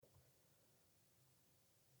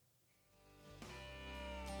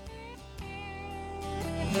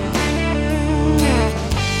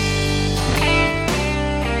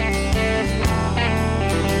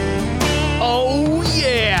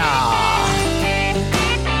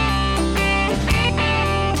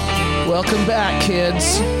Welcome back,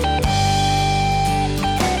 kids.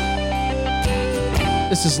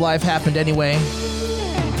 This is Life Happened Anyway.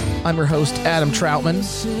 I'm your host, Adam Troutman.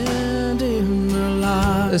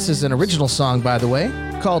 This is an original song, by the way,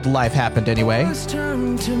 called Life Happened Anyway. It's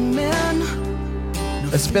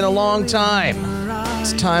been a long time.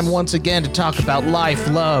 It's time once again to talk about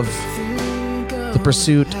life, love, the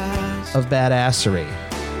pursuit of badassery.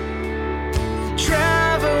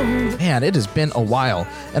 Man, it has been a while.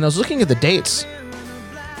 And I was looking at the dates.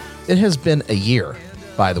 It has been a year,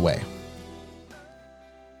 by the way.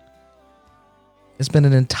 It's been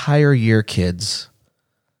an entire year, kids,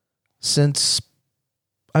 since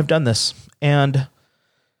I've done this. And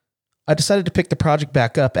I decided to pick the project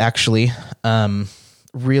back up, actually,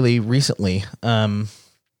 really recently. I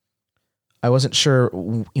wasn't sure,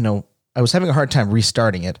 I was having a hard time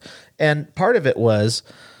restarting it. And part of it was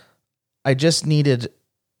I needed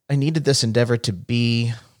this endeavor to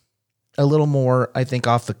be a little more, I think,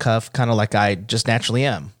 off the cuff, kind of like I just naturally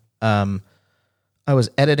am. I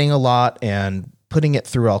was editing a lot and putting it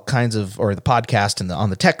through all kinds of, or the podcast and on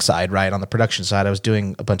the tech side, right? On the production side, I was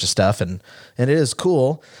doing a bunch of stuff and it is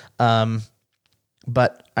cool.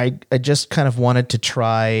 But I just kind of wanted to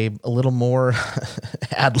try a little more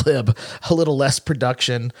ad lib, a little less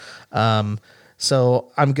production.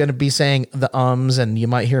 So I'm going to be saying the ums and you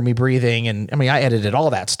might hear me breathing. And I mean, I edited all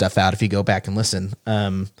that stuff out if you go back and listen.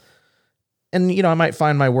 And, I might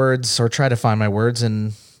find my words or try to find my words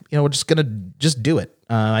and, we're just going to just do it.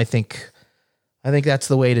 I think that's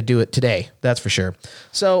the way to do it today. That's for sure.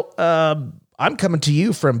 So I'm coming to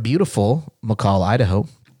you from beautiful McCall, Idaho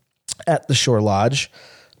at the Shore Lodge.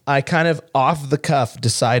 I kind of off the cuff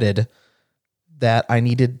decided that I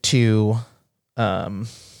needed to,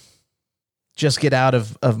 just get out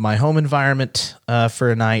of my home environment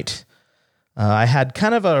for a night. I had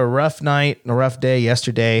kind of a rough night and a rough day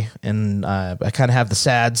yesterday, and I kind of have the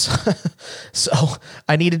sads. So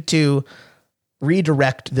I needed to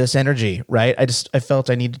redirect this energy, right? I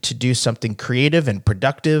felt I needed to do something creative and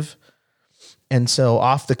productive. And so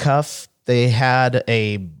off the cuff, they had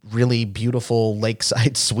a really beautiful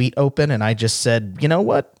lakeside suite open, and I just said, you know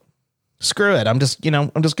what? Screw it. I'm just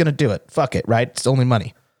going to do it. Fuck it, right? It's only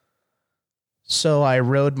money. So I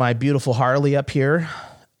rode my beautiful Harley up here,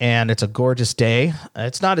 and it's a gorgeous day.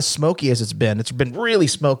 It's not as smoky as it's been. It's been really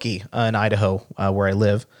smoky in Idaho, where I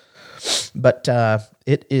live. But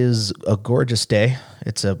it is a gorgeous day.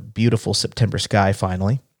 It's a beautiful September sky,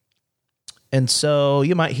 finally. And so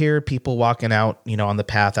you might hear people walking out, on the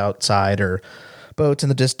path outside or boats in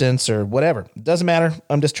the distance or whatever. It doesn't matter.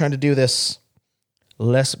 I'm just trying to do this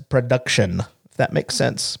less production, if that makes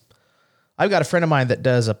sense. I've got a friend of mine that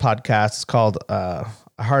does a podcast. It's called I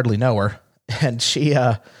Hardly Know Her. And she,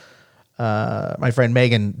 my friend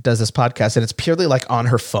Megan, does this podcast, and it's purely like on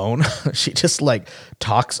her phone. She just like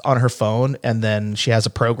talks on her phone, and then she has a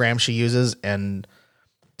program she uses, and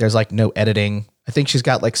there's like no editing. I think she's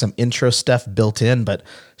got like some intro stuff built in, but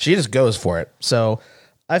she just goes for it. So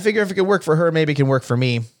I figure if it can work for her, maybe it can work for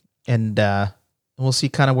me, and we'll see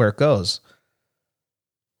kind of where it goes.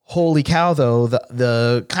 Holy cow, though,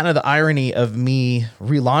 the kind of the irony of me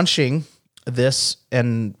relaunching this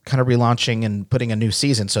and kind of relaunching and putting a new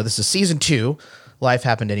season. So this is season 2, Life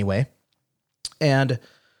Happened Anyway. And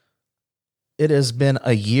it has been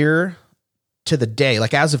a year to the day,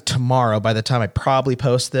 like as of tomorrow, by the time I probably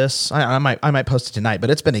post this, I might post it tonight, but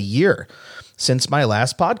it's been a year since my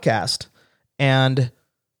last podcast. And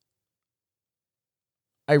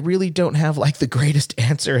I really don't have like the greatest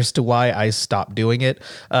answer as to why I stopped doing it.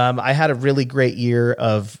 I had a really great year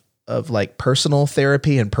of like personal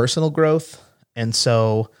therapy and personal growth. And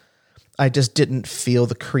so I just didn't feel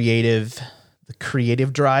the creative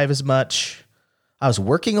drive as much. I was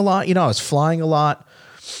working a lot, I was flying a lot,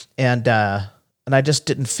 and I just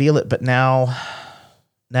didn't feel it. But now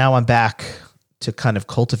I'm back to kind of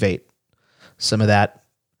cultivate some of that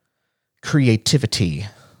creativity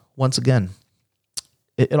once again.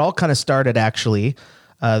 It all kind of started, actually,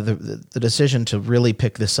 the decision to really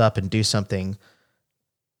pick this up and do something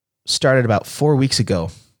started about 4 weeks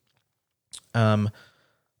ago.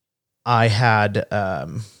 I had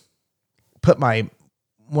put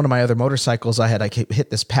one of my other motorcycles, I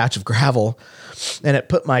hit this patch of gravel, and it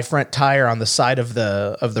put my front tire on the side of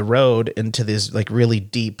the road into these like really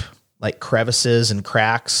deep like crevices and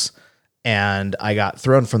cracks, and I got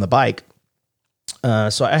thrown from the bike.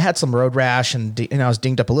 So I had some road rash and I was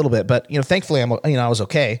dinged up a little bit, but thankfully I was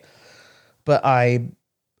okay. But I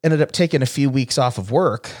ended up taking a few weeks off of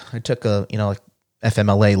work. I took a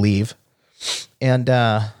FMLA leave, and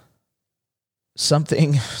some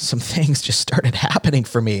things just started happening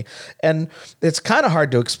for me, and it's kind of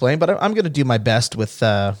hard to explain, but I'm going to do my best with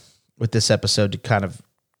this episode to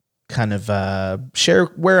kind of share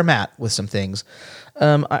where I'm at with some things.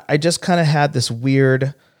 I just kind of had this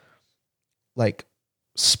weird, like,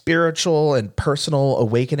 spiritual and personal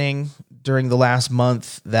awakening during the last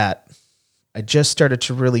month that I just started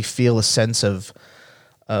to really feel a sense of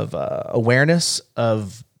awareness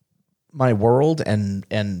of my world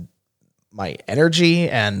and my energy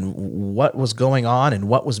and what was going on and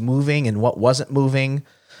what was moving and what wasn't moving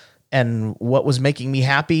and what was making me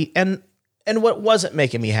happy and what wasn't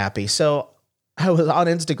making me happy. So I was on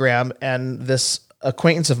Instagram, and this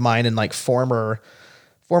acquaintance of mine and like former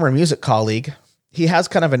music colleague, he has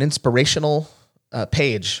kind of an inspirational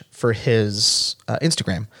page for his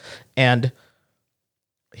Instagram. And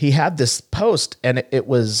he had this post, and it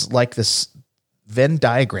was like this Venn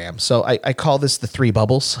diagram. So I call this the three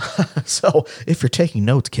bubbles. So if you're taking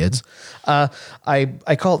notes, kids, I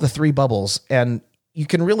call it the three bubbles, and you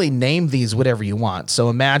can really name these whatever you want. So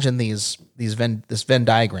imagine this Venn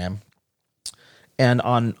diagram, and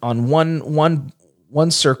on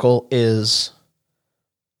one circle is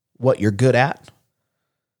what you're good at.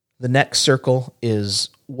 The next circle is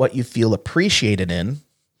what you feel appreciated in,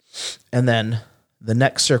 and then the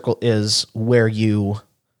next circle is where you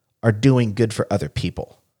are doing good for other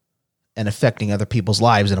people and affecting other people's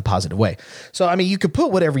lives in a positive way. So, I mean, you could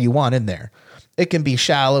put whatever you want in there. It can be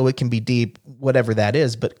shallow, it can be deep, whatever that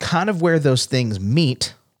is, but kind of where those things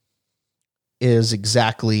meet is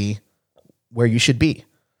exactly where you should be.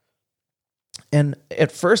 And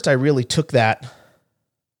at first I really took that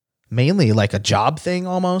mainly like a job thing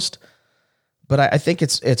almost, but I think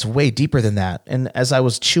it's way deeper than that. And as I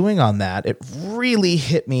was chewing on that, it really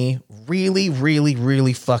hit me really, really,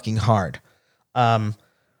 really fucking hard. I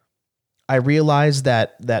realized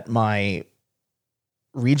that my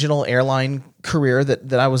regional airline career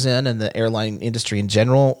that I was in and the airline industry in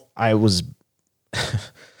general, I was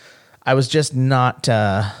just not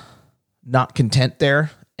content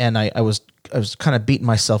there. And I was kind of beating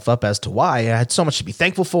myself up as to why. I had so much to be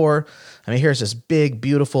thankful for. I mean, here's this big,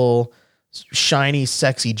 beautiful, shiny,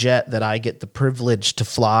 sexy jet that I get the privilege to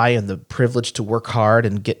fly and the privilege to work hard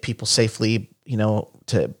and get people safely,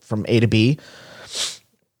 from A to B.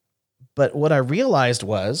 But what I realized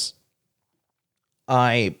was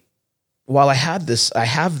I have this, I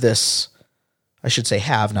should say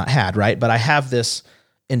have, not had, right? But I have this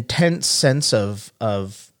intense sense of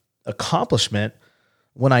accomplishment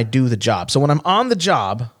when I do the job. So when I'm on the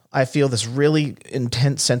job, I feel this really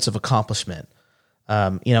intense sense of accomplishment.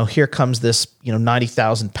 Here comes this,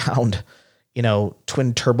 90,000 pound,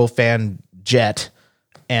 twin turbofan jet.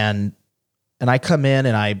 And I come in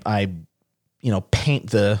and I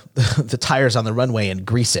paint the tires on the runway and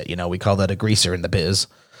grease it. We call that a greaser in the biz.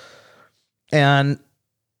 And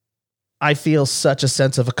I feel such a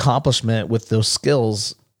sense of accomplishment with those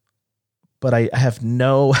skills, but I have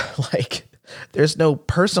no, there's no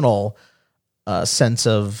personal sense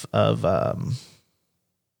of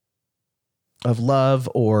love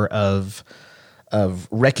or of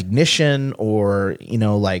recognition or,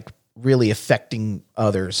 really affecting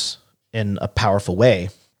others in a powerful way.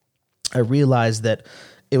 I realized that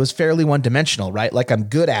it was fairly one-dimensional, right? Like I'm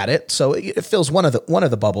good at it. So it fills one of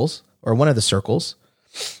the bubbles or one of the circles.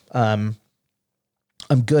 I'm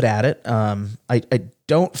good at it. I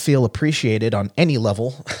don't feel appreciated on any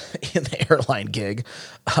level in the airline gig.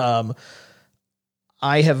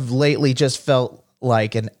 I have lately just felt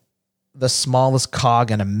like the smallest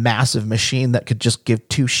cog in a massive machine that could just give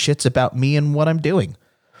two shits about me and what I'm doing.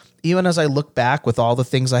 Even as I look back with all the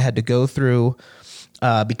things I had to go through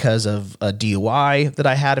because of a DUI that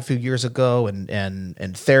I had a few years ago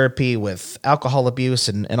and therapy with alcohol abuse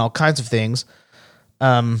and all kinds of things,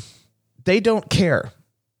 they don't care.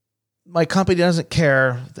 My company doesn't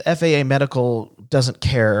care. The FAA Medical doesn't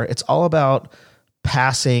care. It's all about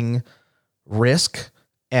passing risk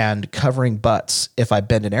and covering butts if I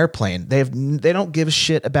bend an airplane. They don't give a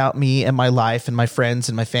shit about me and my life and my friends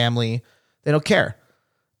and my family. They don't care.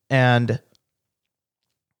 And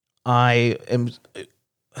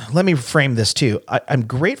let me frame this too. I'm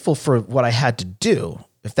grateful for what I had to do,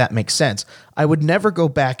 if that makes sense. I would never go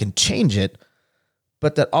back and change it,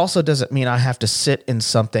 but that also doesn't mean I have to sit in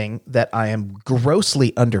something that I am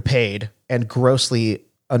grossly underpaid and grossly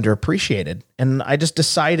underappreciated. And I just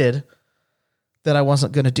decided that I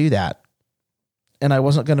wasn't going to do that. And I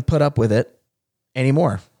wasn't going to put up with it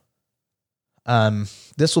anymore.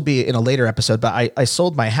 This will be in a later episode, but I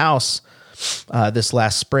sold my house this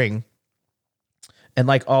last spring. And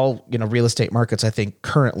like all, real estate markets, I think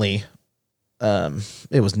currently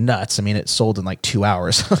It was nuts. I mean, it sold in like 2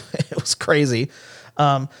 hours. It was crazy.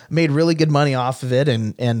 Made really good money off of it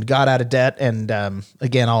and got out of debt. And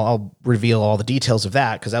again, I'll reveal all the details of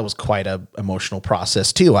that because that was quite a emotional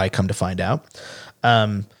process too, I come to find out.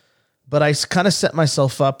 But I kind of set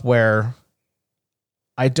myself up where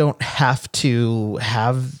I don't have to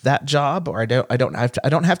have that job, or I don't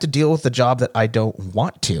have to deal with the job that I don't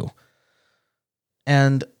want to.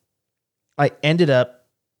 And I ended up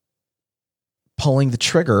pulling the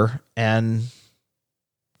trigger and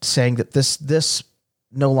saying that this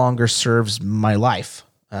no longer serves my life,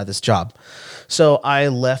 this job. So I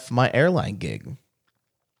left my airline gig.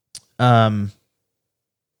 And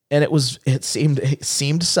it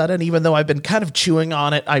seemed sudden, even though I've been kind of chewing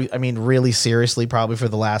on it. I mean, really seriously, probably for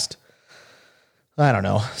the last, I don't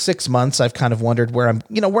know, 6 months. I've kind of wondered where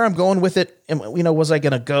I'm going with it. And, was I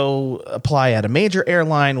going to go apply at a major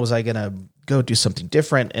airline? Was I going to go do something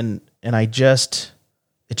different? And it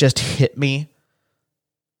just hit me.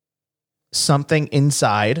 Something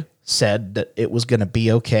inside said that it was going to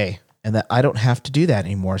be okay and that I don't have to do that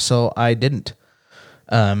anymore. So I didn't.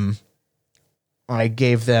 I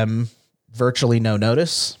gave them virtually no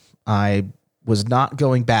notice. I was not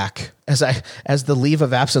going back as the leave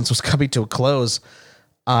of absence was coming to a close.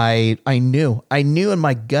 I knew in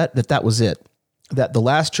my gut that was it. That the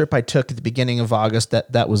last trip I took at the beginning of August,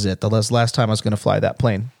 that was it. The last time I was going to fly that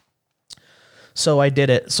plane. So I did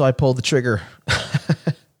it. So I pulled the trigger.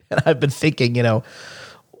 And I've been thinking,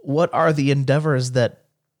 what are the endeavors that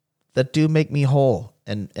do make me whole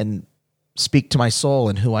and speak to my soul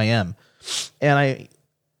and who I am? And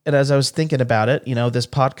as I was thinking about it, this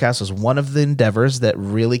podcast was one of the endeavors that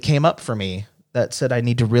really came up for me that said I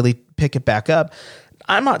need to really pick it back up.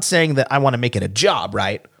 I'm not saying that I want to make it a job,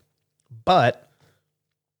 right? But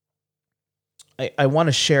I want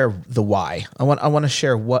to share the why. I want to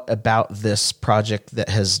share what about this project that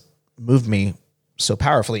has moved me so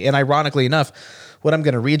powerfully. And ironically enough, what I'm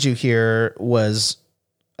going to read you here was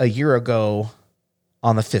a year ago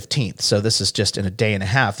on the 15th. So this is just in a day and a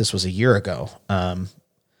half. This was a year ago. A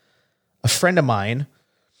friend of mine,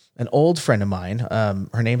 an old friend of mine,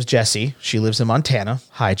 her name's Jessie. She lives in Montana.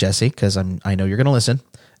 Hi, Jessie, because I know you're going to listen.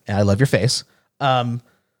 And I love your face.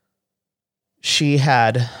 She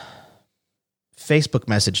had Facebook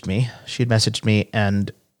messaged me. She had messaged me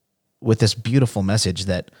and with this beautiful message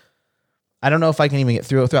that I don't know if I can even get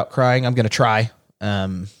through it without crying. I'm going to try.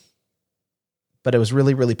 But it was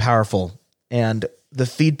really, really powerful. And the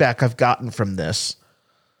feedback I've gotten from this,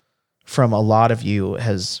 from a lot of you,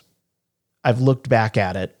 I've looked back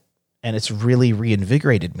at it and it's really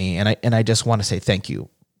reinvigorated me. And I just want to say thank you.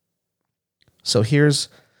 So here's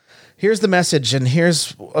the message, and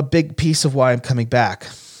here's a big piece of why I'm coming back.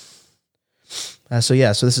 So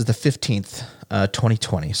this is the 15th,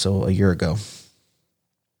 2020. So a year ago.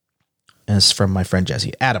 And it's from my friend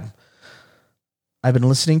Jessie. Adam, I've been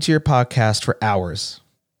listening to your podcast for hours,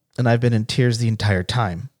 and I've been in tears the entire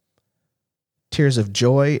time. Tears of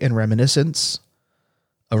joy and reminiscence,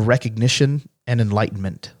 of recognition and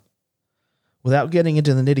enlightenment. Without getting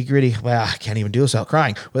into the nitty-gritty, I can't even do this without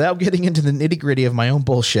crying. Without getting into the nitty-gritty of my own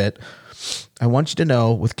bullshit, I want you to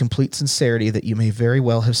know with complete sincerity that you may very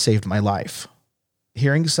well have saved my life.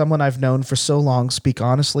 Hearing someone I've known for so long speak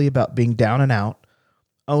honestly about being down and out,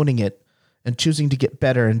 owning it, and choosing to get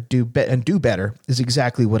better and do better is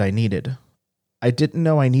exactly what I needed. I didn't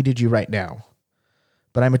know I needed you right now,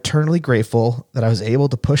 but I'm eternally grateful that I was able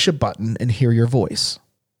to push a button and hear your voice.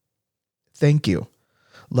 Thank you.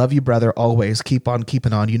 Love you, brother, always. Keep on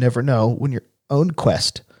keeping on. You never know when your own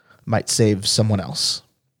quest might save someone else.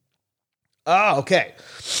 Oh, okay.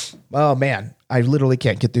 Oh, man. I literally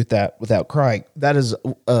can't get through that without crying. That is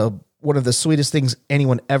one of the sweetest things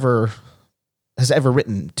anyone has ever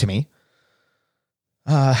written to me.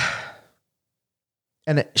 And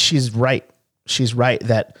she's right. She's right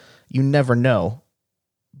that you never know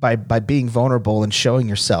by being vulnerable and showing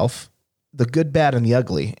yourself the good, bad, and the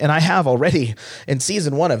ugly. And I have already in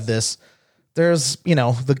season 1 of this, there's,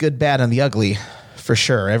 the good, bad, and the ugly for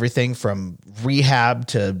sure. Everything from rehab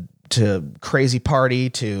to crazy party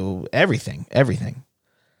to everything.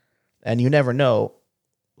 And you never know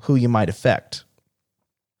who you might affect.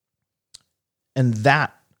 And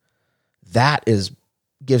that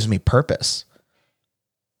gives me purpose.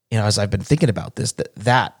 As I've been thinking about this,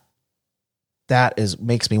 that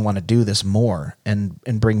makes me want to do this more and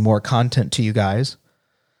bring more content to you guys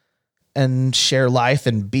and share life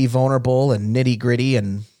and be vulnerable and nitty gritty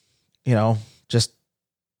and, just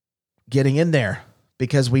getting in there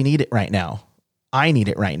because we need it right now. I need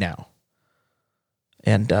it right now.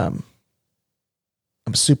 And I'm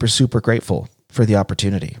super, super grateful for the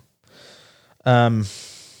opportunity. Yeah,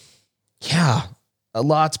 a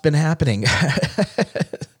lot's been happening.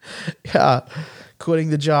 Yeah, quitting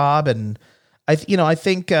the job. And I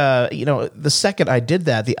think, the second I did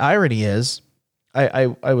that, the irony is I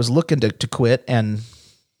was looking to quit, and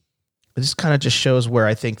this kind of just shows where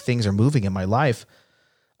I think things are moving in my life.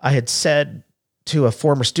 I had said to a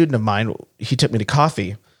former student of mine, he took me to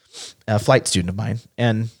coffee, a flight student of mine,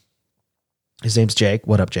 and his name's Jake.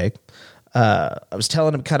 What up, Jake? I was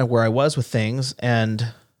telling him kind of where I was with things,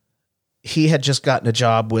 and he had just gotten a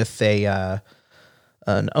job with an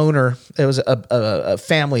owner. It was a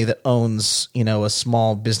family that owns, a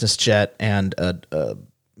small business jet and a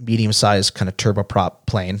medium-sized kind of turboprop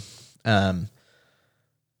plane. And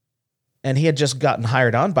he had just gotten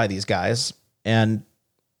hired on by these guys, and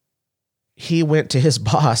he went to his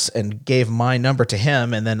boss and gave my number to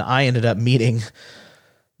him, and then I ended up meeting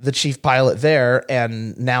the chief pilot there,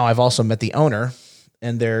 and now I've also met the owner,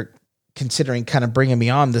 and they're considering kind of bringing me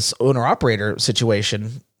on this owner-operator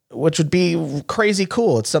situation, which would be crazy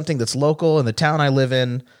cool. It's something that's local in the town I live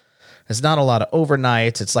in. There's not a lot of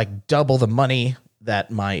overnights. It's like double the money that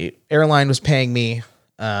my airline was paying me.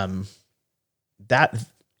 It's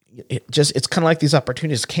kind of like these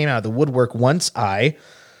opportunities came out of the woodwork once I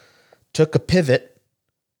took a pivot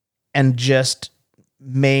and just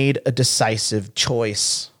made a decisive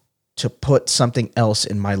choice to put something else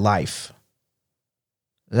in my life.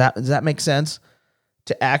 Does that make sense?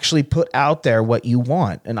 To actually put out there what you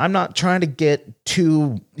want. And I'm not trying to get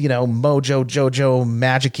too, mojo jojo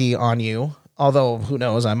magic-y on you, although who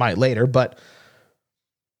knows, I might later, but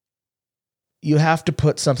you have to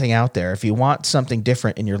put something out there. If you want something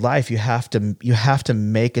different in your life, you have to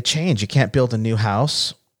make a change. You can't build a new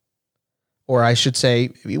house. Or I should say,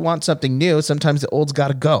 if you want something new, sometimes the old's got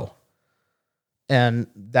to go. And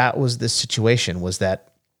that was this situation, was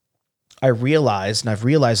that I realized, and I've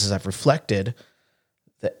realized as I've reflected,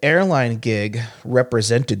 the airline gig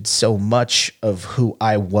represented so much of who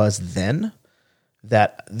I was then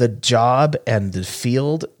that the job and the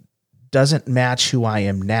field doesn't match who I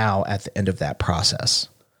am now at the end of that process.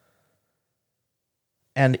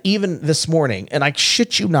 And even this morning, and I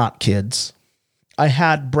shit you not, kids, I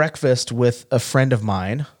had breakfast with a friend of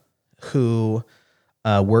mine who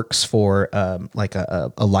works for like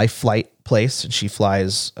a life flight place, and she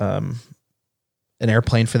flies an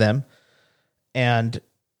airplane for them. And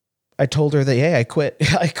I told her that, hey, I quit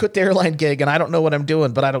the airline gig, and I don't know what I'm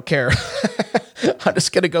doing, but I don't care. I'm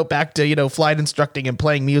just going to go back to, flight instructing and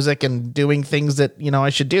playing music and doing things that, I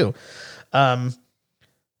should do. And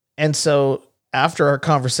so after our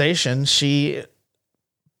conversation, she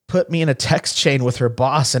put me in a text chain with her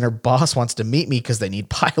boss, and her boss wants to meet me because they need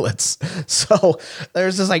pilots. So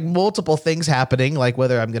there's just like multiple things happening, like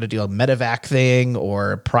whether I'm going to do a medevac thing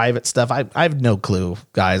or private stuff. I have no clue,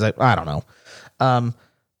 guys. I don't know.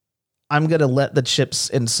 I'm going to let the chips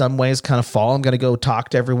in some ways kind of fall. I'm going to go talk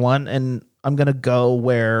to everyone, and I'm going to go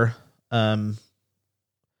where,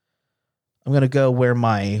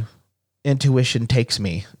 my intuition takes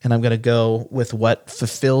me, and I'm going to go with what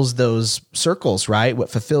fulfills those circles, right?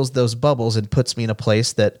 What fulfills those bubbles and puts me in a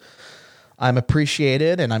place that I'm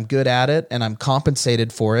appreciated and I'm good at it and I'm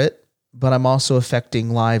compensated for it, but I'm also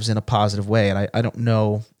affecting lives in a positive way. And I don't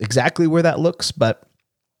know exactly where that looks, but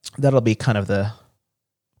that'll be kind of the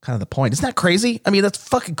point. Isn't that crazy? I mean, that's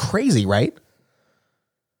fucking crazy, right?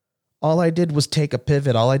 All I did was take a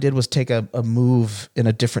pivot. All I did was take a move in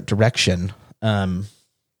a different direction.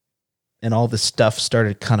 And all this stuff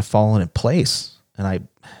started kind of falling in place. And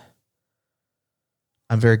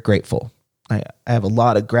I'm very grateful. I have a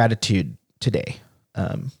lot of gratitude today.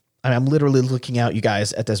 I'm literally looking out, you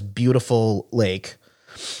guys, at this beautiful lake.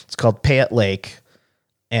 It's called Payette Lake.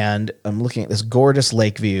 And I'm looking at this gorgeous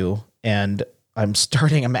lake view. And I'm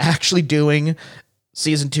actually doing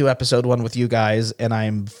season 2, episode 1 with you guys. And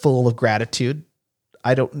I'm full of gratitude.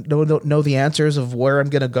 I don't know the answers of where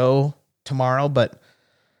I'm going to go tomorrow, but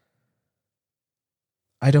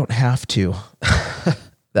I don't have to.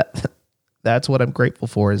 That's what I'm grateful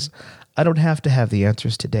for, is I don't have to have the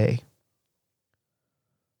answers today.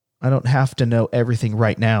 I don't have to know everything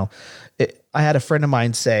right now. I had a friend of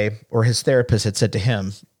mine say, or his therapist had said to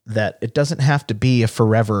him, that it doesn't have to be a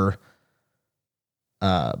forever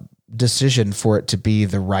decision for it to be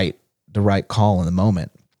the right call in the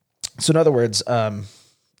moment. So in other words,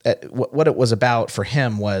 what it was about for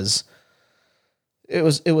him was, It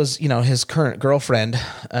was, his current girlfriend.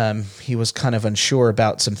 He was kind of unsure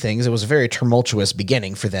about some things. It was a very tumultuous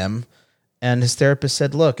beginning for them. And his therapist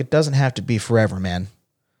said, look, it doesn't have to be forever, man.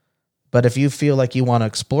 But if you feel like you want to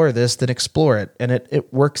explore this, then explore it. And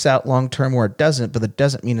it works out long-term, or it doesn't, but it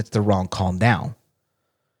doesn't mean it's the wrong call now.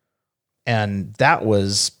 And that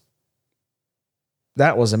was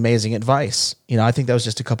amazing advice. I think that was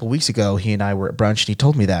just a couple weeks ago. He and I were at brunch and he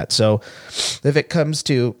told me that. So if it comes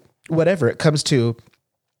to whatever, it comes to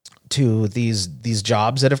these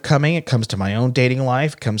jobs that have coming, it comes to my own dating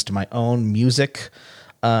life, it comes to my own music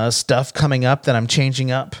stuff coming up that I'm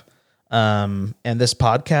changing up. And this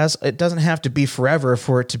podcast, it doesn't have to be forever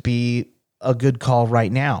for it to be a good call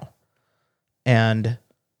right now. And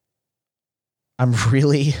I'm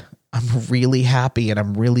really happy and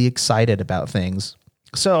I'm really excited about things.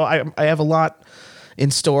 So I have a lot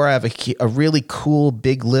in store. I have a really cool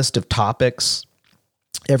big list of topics,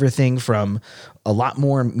 everything from a lot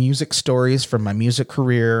more music stories from my music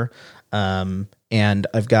career. And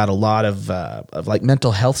I've got a lot of like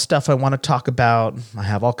mental health stuff I want to talk about. I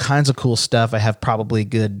have all kinds of cool stuff. I have probably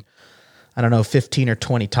good, 15 or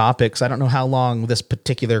 20 topics. I don't know how long this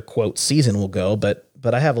particular quote season will go, but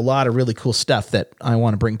I have a lot of really cool stuff that I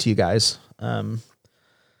want to bring to you guys.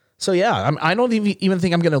 So yeah, I don't even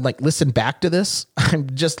think I'm going to like listen back to this.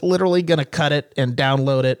 I'm just literally going to cut it and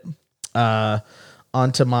download it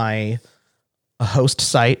onto my host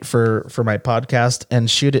site for my podcast and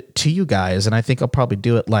shoot it to you guys. And I think I'll probably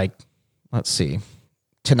do it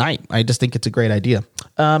tonight. I just think it's a great idea.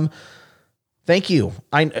 Thank you.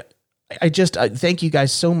 I thank you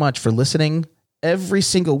guys so much for listening every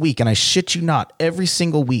single week. And I shit you not, every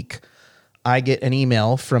single week I get an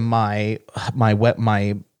email from my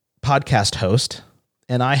podcast host,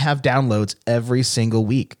 and I have downloads every single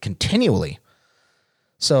week continually.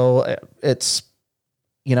 So it's,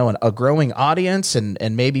 a growing audience and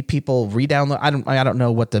maybe people re-download. I don't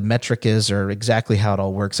know what the metric is or exactly how it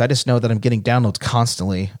all works. I just know that I'm getting downloads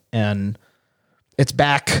constantly and it's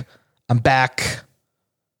back. I'm back.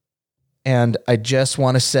 And I just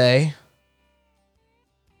want to say,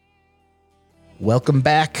 welcome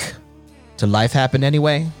back to Life Happened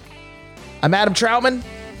Anyway. I'm Adam Troutman.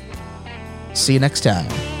 See you next time.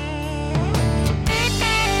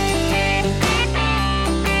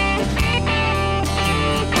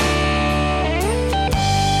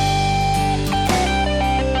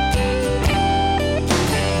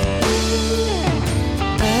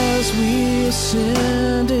 As we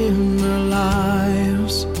ascend in our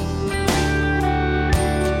lives,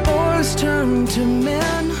 boys turn to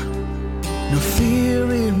men, no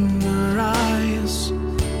fear in